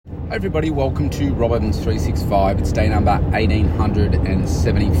Hi everybody, welcome to Robbins 365. It's day number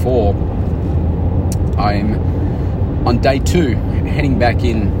 1874. I'm on day 2, heading back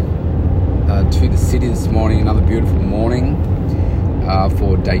in to the city this morning. Another beautiful morning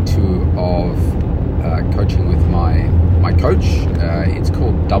for day 2 of coaching with my coach. It's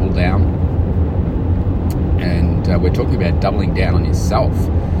called Double Down, and we're talking about doubling down on yourself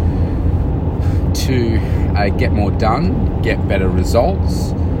to get more done, get better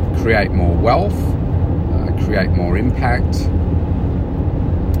results, create more wealth, create more impact,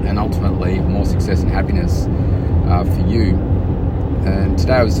 and ultimately more success and happiness for you. And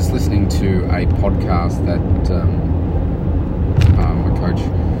today I was just listening to a podcast that my coach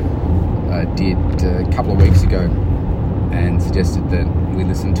did a couple of weeks ago and suggested that we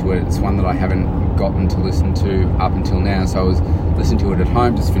listen to it. It's one that I haven't gotten to listen to up until now, so I was listening to it at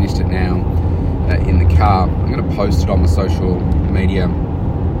home, just finished it now in the car. I'm going to post it on the social media.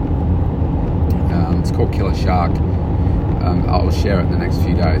 It's called Killer Shark. I'll share it in the next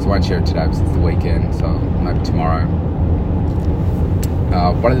few days. I won't share it today because it's the weekend, so maybe tomorrow.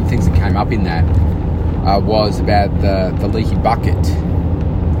 One of the things that came up in that was about the leaky bucket,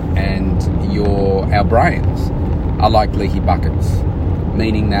 and our brains are like leaky buckets,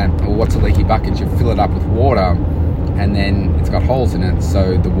 meaning that, well, what's a leaky bucket? You fill it up with water, and then it's got holes in it,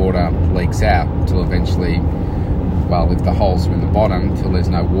 so the water leaks out until eventually, well, if the holes are in the bottom, until there's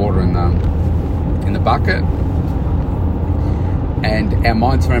no water in the bucket. And our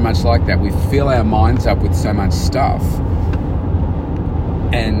mind's very much like that. We fill our minds up with so much stuff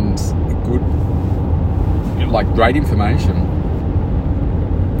and good, great information,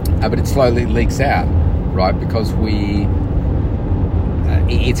 but it slowly leaks out, right? Because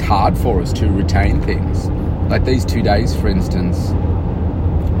it's hard for us to retain things. Like these 2 days, for instance,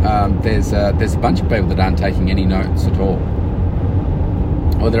 there's a bunch of people that aren't taking any notes at all.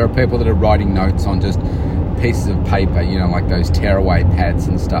 Or there are people that are writing notes on just pieces of paper, like those tearaway pads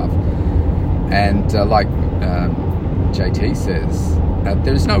and stuff. And JT says,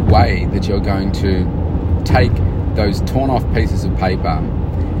 there's no way that you're going to take those torn off pieces of paper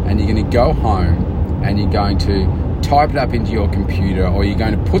and you're going to go home and you're going to type it up into your computer, or you're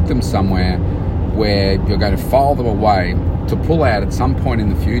going to put them somewhere where you're going to file them away to pull out at some point in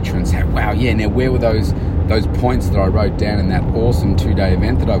the future and say, wow, yeah, now where were those points that I wrote down in that awesome 2-day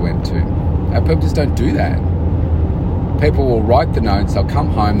event that I went to? People just don't do that. People will write the notes, they'll come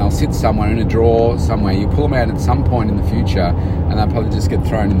home, they'll sit somewhere in a drawer somewhere, you pull them out at some point in the future, and they'll probably just get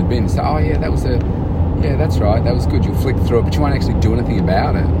thrown in the bin. So, oh yeah, that's right, that was good. You'll flick through it, but you won't actually do anything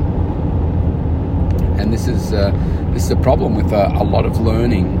about it. And this is a problem with a lot of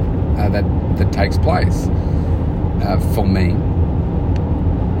learning that takes place for me.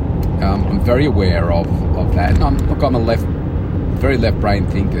 I'm very aware of that. And I'm a very left brain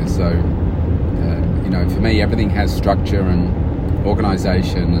thinker, so for me everything has structure and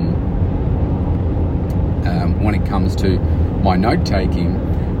organisation, and when it comes to my note taking,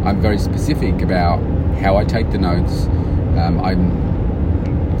 I'm very specific about how I take the notes.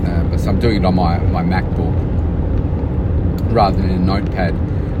 So I'm doing it on my MacBook rather than in a notepad.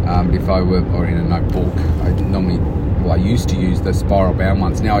 If I were, or in a notebook, I used to use the spiral bound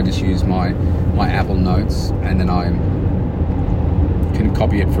ones. Now I just use my Apple Notes, and then I can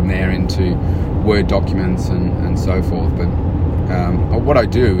copy it from there into Word documents and so forth. But what I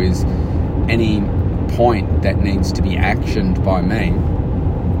do is, any point that needs to be actioned by me,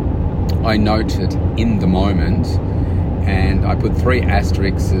 I note it in the moment, and I put 3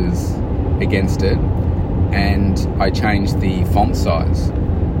 asterisks against it, and I change the font size,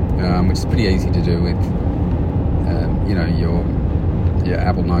 which is pretty easy to do with your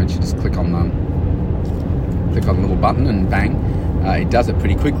Apple Notes. You just click on the little button and bang, it does it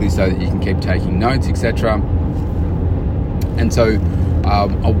pretty quickly so that you can keep taking notes, etc. And so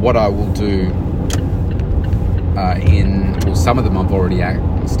what I will do some of them I've already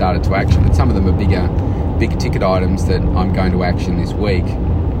started to action, but some of them are bigger ticket items that I'm going to action this week.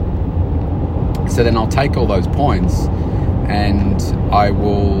 So then I'll take all those points and I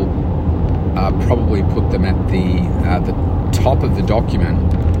will probably put them at the top of the document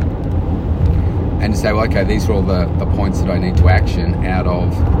and say, well, okay, these are all the points that I need to action out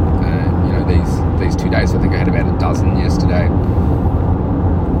of these 2 days. I think I had about a dozen yesterday,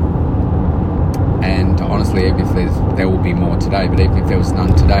 and honestly, even if there will be more today, but even if there was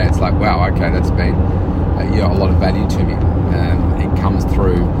none today, it's like, wow, okay, that's been a lot of value to me. It comes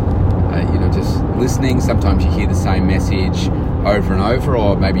through just listening. Sometimes you hear the same message over and over,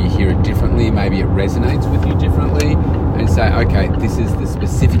 or maybe you hear it differently, maybe it resonates with you differently, and say, okay, this is the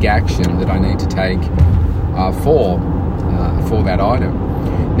specific action that I need to take for that item.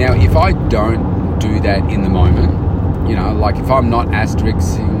 Now, if I don't do that in the moment, like if I'm not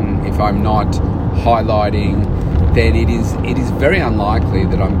asterixing, if I'm not highlighting, then it is very unlikely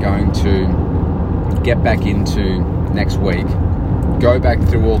that I'm going to get back into next week, go back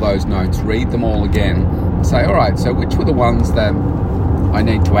through all those notes, read them all again, say, all right, so which were the ones that I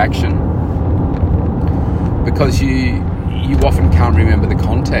need to action? Because you often can't remember the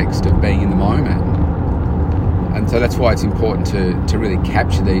context of being in the moment. And so that's why it's important to really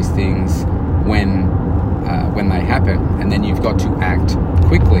capture these things when they happen, and then you've got to act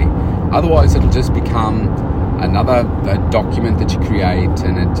quickly. Otherwise, it'll just become another document that you create,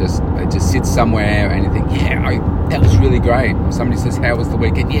 and it just sits somewhere, and you think, that was really great. Somebody says, how was the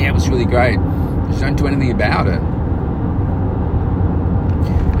weekend? Yeah, it was really great. You don't do anything about it,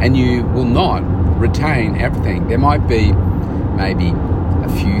 and you will not retain everything. There might be maybe a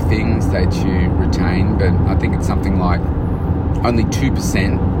few things that you retain, but I think it's something like only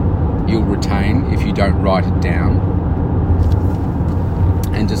 2% you'll retain if you don't write it down.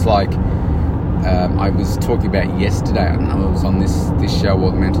 And just like I was talking about yesterday, I don't know, it was on this show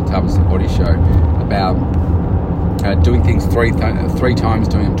or the Mental Toughness and Body show, about doing things three times,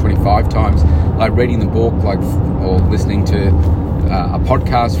 doing them 25 times, like reading the book, or listening to a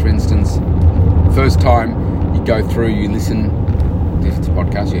podcast, for instance. First time you go through, you listen. If it's a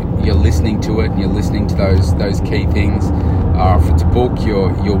podcast, you're listening to it, and you're listening to those key things. If it's a book,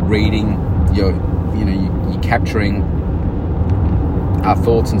 you're reading, you're capturing our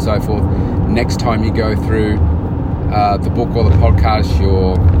thoughts and so forth. Next time you go through the book or the podcast,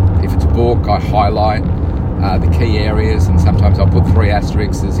 if it's a book, I highlight the key areas, and sometimes I'll put 3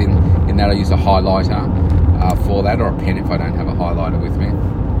 asterisks in that. I use a highlighter for that, or a pen if I don't have a highlighter with me.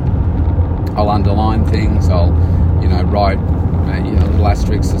 I'll underline things. I'll write little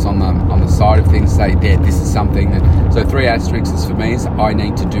asterisks on the side of things. Say, this is something that. So 3 asterisks for me is I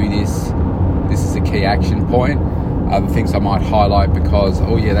need to do this. This is a key action point. Other things I might highlight because,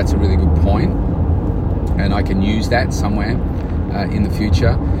 that's a really good point, and I can use that somewhere in the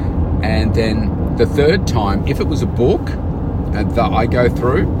future. And then the third time, if it was a book that I go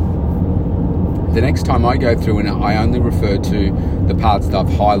through, the next time I go through and I only refer to the parts that I've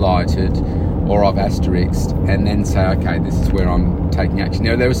highlighted or I've asterisked, and then say, okay, this is where I'm taking action.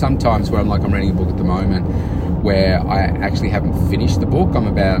 Now, there are some times where I'm reading a book at the moment where I actually haven't finished the book. I'm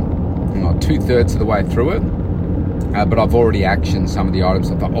about 2/3 of the way through it. But I've already actioned some of the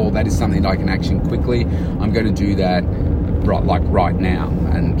items. I thought, that is something that I can action quickly. I'm going to do that right now.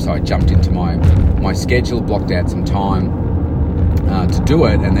 And so I jumped into my schedule, blocked out some time to do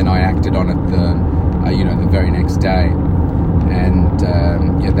it, and then I acted on it the very next day. And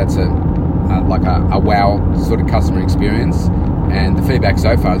that's a wow sort of customer experience. And the feedback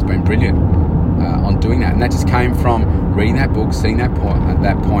so far has been brilliant on doing that. And that just came from reading that book, seeing that point, at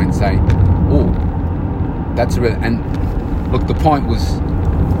that point, say, that's a real. And look, the point was,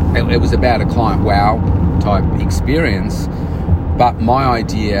 it was about a client wow type experience, but my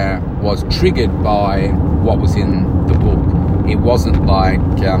idea was triggered by what was in the book. It wasn't like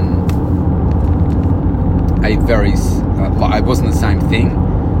it wasn't the same thing.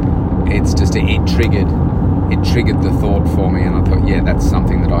 It's just it triggered the thought for me, and I thought, that's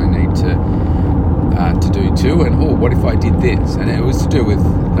something that I need to do too. And what if I did this? And it was to do with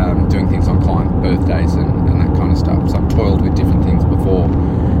doing things on client birthdays and that kind of stuff. So I've toiled with different things before,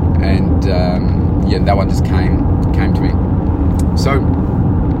 and that one just came to me. So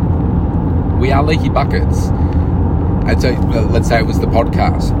we are Leaky Buckets, and so let's say it was the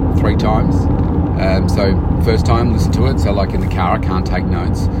podcast 3 times. So first time, listen to it. So like in the car, I can't take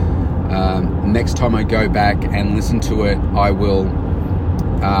notes. Next time I go back and listen to it, I will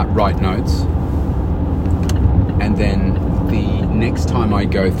write notes. And then the next time I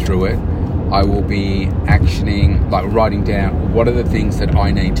go through it, I will be actioning, writing down what are the things that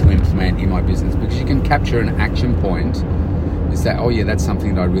I need to implement in my business. Because you can capture an action point, is that, that's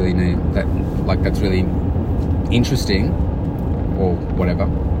something that I really need, that's really interesting, or whatever.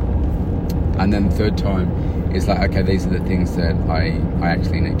 And then the third time is okay, these are the things that I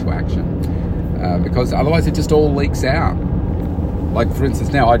actually need to action. Because otherwise it just all leaks out. Like, for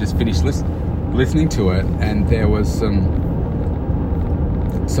instance, now I just finished listening to it, and there was some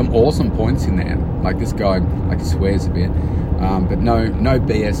awesome points in there. Like this guy, he swears a bit, but no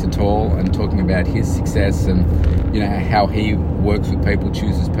BS at all, and talking about his success and how he works with people,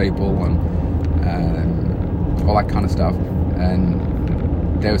 chooses people, and all that kind of stuff. And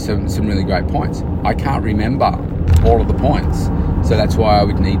there were some really great points. I can't remember all of the points, so that's why I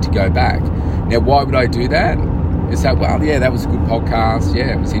would need to go back. Now, why would I do that? Is that, that was a good podcast.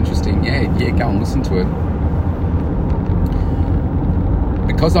 Yeah, it was interesting. Yeah, go and listen to it.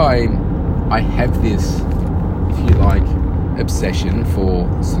 because I have this, if you like, obsession for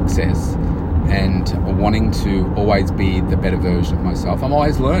success and wanting to always be the better version of myself, I'm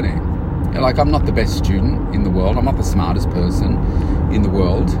always learning. Like, I'm not the best student in the world, I'm not the smartest person in the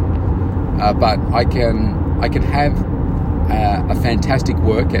world, but I can have a fantastic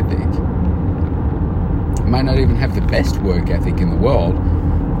work ethic. I may not even have the best work ethic in the world,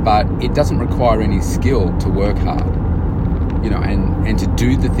 but it doesn't require any skill to work hard, and to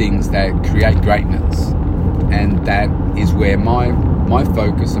do the things that create greatness. And that is where my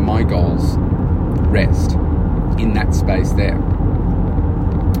focus and my goals rest, in that space there.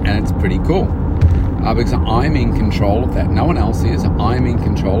 And it's pretty cool, because I'm in control of that. No one else is. I'm in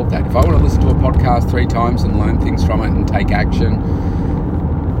control of that. If I want to listen to a podcast 3 times and learn things from it and take action,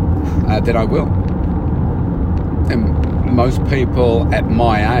 then I will. And most people at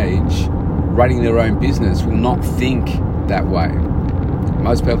my age running their own business will not think that way.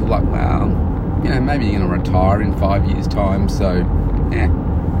 Most people are like, well, maybe you're going to retire in 5 years' time, so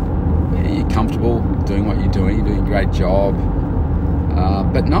you're comfortable doing what you're doing a great job.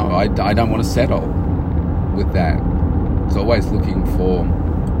 But no, I don't want to settle with that. It's always looking for,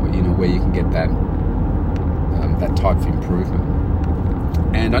 where you can get that type of improvement.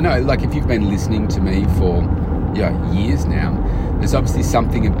 And I know, like, if you've been listening to me for years now, there's obviously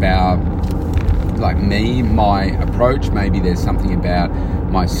something about, like, me, my approach. Maybe there's something about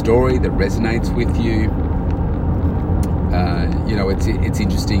my story that resonates with you. It's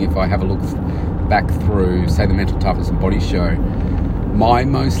interesting if I have a look back through, say, the Mental Toughness and Body Show. My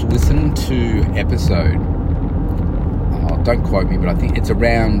most listened to episode, don't quote me, but I think it's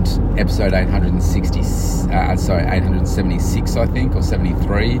around episode 876, I think, or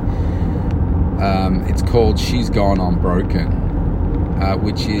 73. It's called She's Gone, I'm Broken,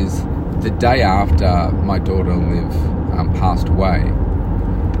 which is the day after my daughter Liv passed away.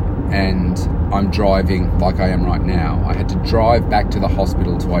 And I'm driving, like I am right now. I had to drive back to the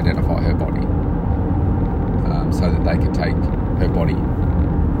hospital to identify her body, so that they could take her body.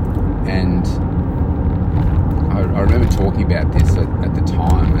 And I remember talking about this at the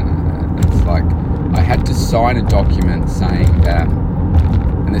time, and it's like I had to sign a document saying that,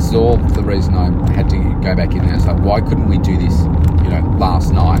 and this is all the reason I had to go back in there. It's like, why couldn't we do this,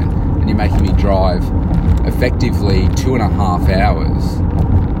 last night? And you're making me drive effectively 2.5 hours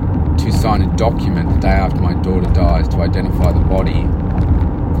to sign a document the day after my daughter dies to identify the body,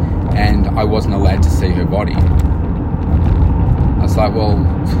 and I wasn't allowed to see her body. I was like, well,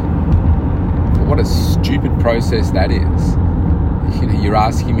 what a stupid process that is. You're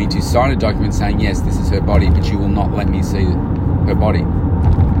asking me to sign a document saying, yes, this is her body, but you will not let me see her body.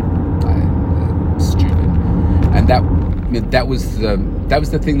 Stupid. And that was the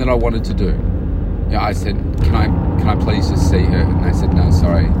thing that I wanted to do. I said, can I please just see her? And they said, no,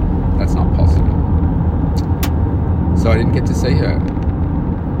 sorry, that's not possible. So I didn't get to see her.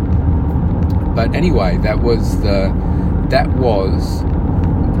 But anyway, that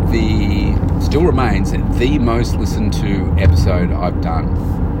still remains the most listened to episode I've done.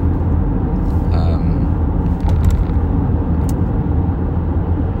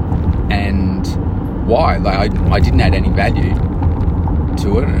 And why? Like, I didn't add any value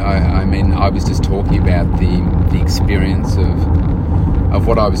to it. I mean, I was just talking about the experience of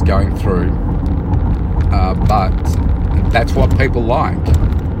what I was going through. But that's what people like,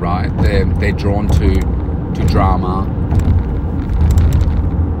 right? They're drawn to drama,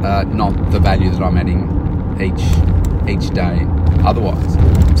 not the value that I'm adding each day otherwise.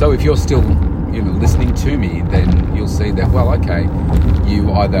 So if you're still listening to me, then you'll see that, well, okay,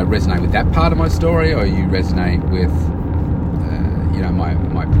 you either resonate with that part of my story, or you resonate with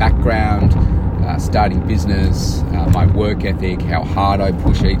my background, starting business, my work ethic, how hard I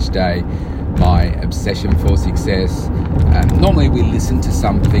push each day, my obsession for success. Normally we listen to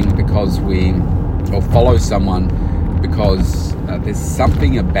something or follow someone because there's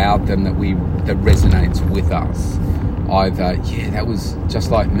something about them that resonates with us. Either, that was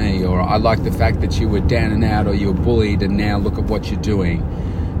just like me, or I like the fact that you were down and out, or you were bullied and now look at what you're doing.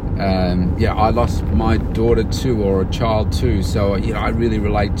 I lost my daughter too, or a child too, so I really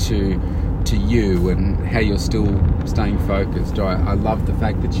relate to you and how you're still staying focused. I love the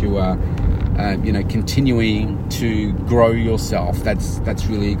fact that you are continuing to grow yourself. That's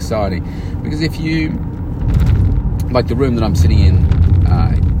really exciting, because if you, like the room that I'm sitting in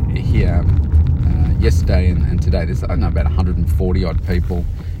here yesterday and today, there's, I don't know, about 140 odd people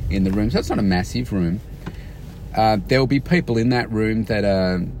in the room, so it's not a massive room. There will be people in that room that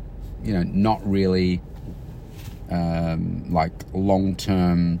are not really like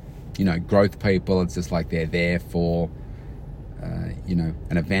long-term growth people. It's just like they're there for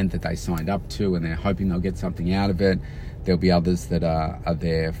an event that they signed up to and they're hoping they'll get something out of it. There'll be others that are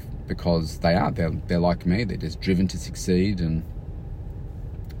there because they're like me. They're just driven to succeed and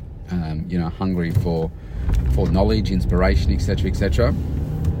hungry for knowledge, inspiration, etc., etc.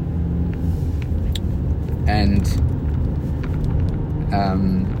 And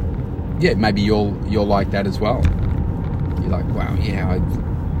maybe you're like that as well. You're like, wow, yeah, I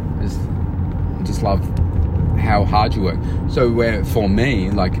just love how hard you work. So for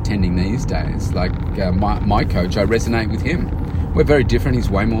me, like attending these days, like my coach, I resonate with him. We're very different. He's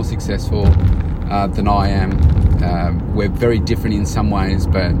way more successful than I am. We're very different in some ways,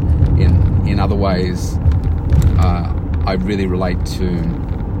 but in other ways, I really relate to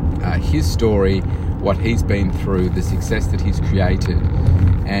his story, what he's been through, the success that he's created,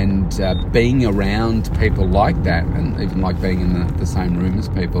 and being around people like that, and even like being in the same room as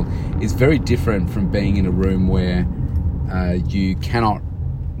people, is very different from being in a room where you cannot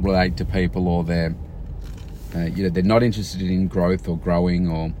relate to people, or they're not interested in growth or growing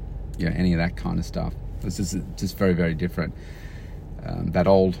or any of that kind of stuff. This is just very, very different. That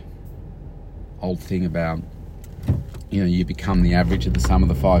old thing about you become the average of the sum of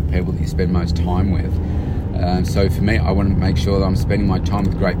the 5 people that you spend most time with. So for me, I want to make sure that I'm spending my time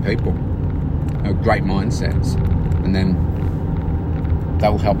with great people, great mindsets, and then that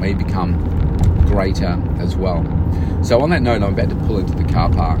will help me become greater as well. So on that note, I'm about to pull into the car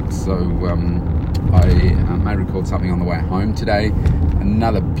park. So I may record something on the way home today.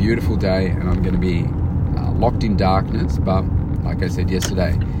 Another beautiful day, and I'm going to be locked in darkness. But like I said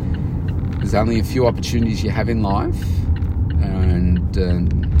yesterday, there's only a few opportunities you have in life, and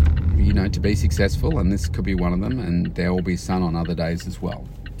to be successful, and this could be one of them, and there will be sun on other days as well.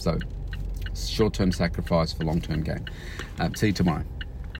 So short-term sacrifice for long-term gain. See you tomorrow.